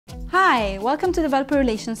Hi, welcome to Developer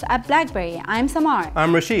Relations at BlackBerry. I'm Samar.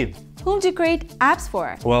 I'm Rashid. Whom do you create apps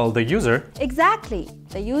for? Well, the user. Exactly.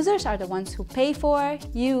 The users are the ones who pay for,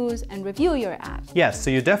 use, and review your app. Yes, so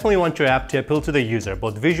you definitely want your app to appeal to the user,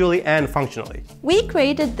 both visually and functionally. We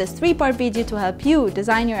created this 3-part video to help you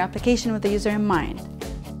design your application with the user in mind.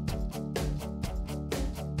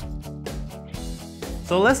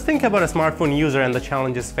 So let's think about a smartphone user and the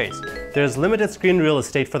challenges faced. There's limited screen real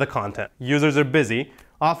estate for the content. Users are busy,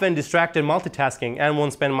 often distracted multitasking, and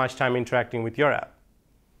won't spend much time interacting with your app.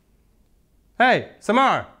 Hey,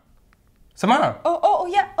 Samar! Samar! Oh,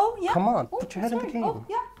 yeah. Come on, oh, put your head in the game. Oh,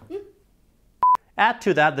 yeah. Add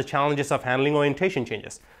to that the challenges of handling orientation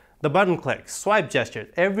changes. The button clicks, swipe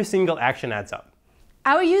gestures, every single action adds up.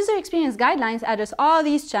 Our user experience guidelines address all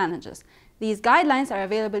these challenges. These guidelines are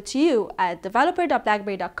available to you at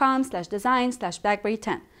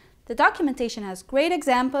developer.blackberry.com/design/blackberry10. The documentation has great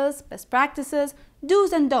examples, best practices,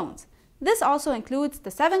 do's and don'ts. This also includes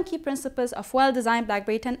the 7 key principles of well-designed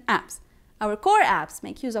BlackBerry 10 apps. Our core apps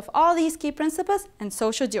make use of all these key principles, and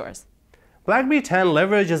so should yours. BlackBerry 10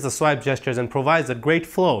 leverages the swipe gestures and provides a great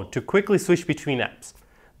flow to quickly switch between apps.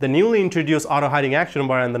 The newly introduced auto-hiding action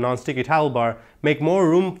bar and the non-sticky title bar make more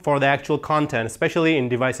room for the actual content, especially in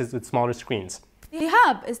devices with smaller screens. The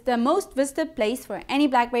Hub is the most visited place for any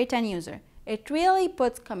BlackBerry 10 user. It really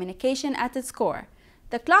puts communication at its core.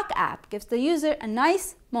 The Clock app gives the user a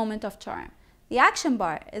nice moment of charm. The action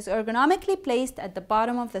bar is ergonomically placed at the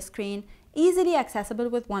bottom of the screen, easily accessible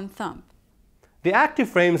with one thumb. The active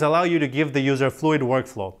frames allow you to give the user a fluid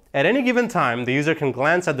workflow. At any given time, the user can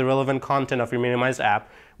glance at the relevant content of your minimized app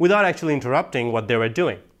without actually interrupting what they were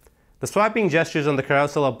doing. The swiping gestures on the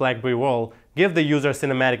carousel of BlackBerry World give the user a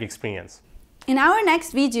cinematic experience. In our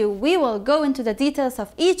next video, we will go into the details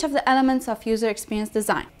of each of the elements of user experience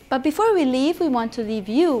design. But before we leave, we want to leave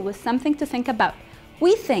you with something to think about.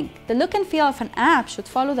 We think the look and feel of an app should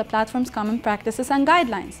follow the platform's common practices and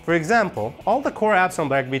guidelines. For example, all the core apps on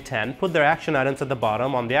BlackBerry 10 put their action items at the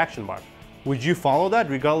bottom on the action bar. Would you follow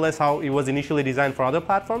that regardless how it was initially designed for other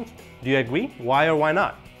platforms? Do you agree? Why or why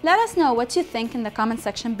not? Let us know what you think in the comment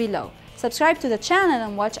section below. Subscribe to the channel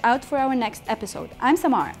and watch out for our next episode. I'm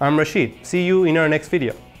Samar. I'm Rashid. See you in our next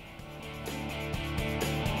video.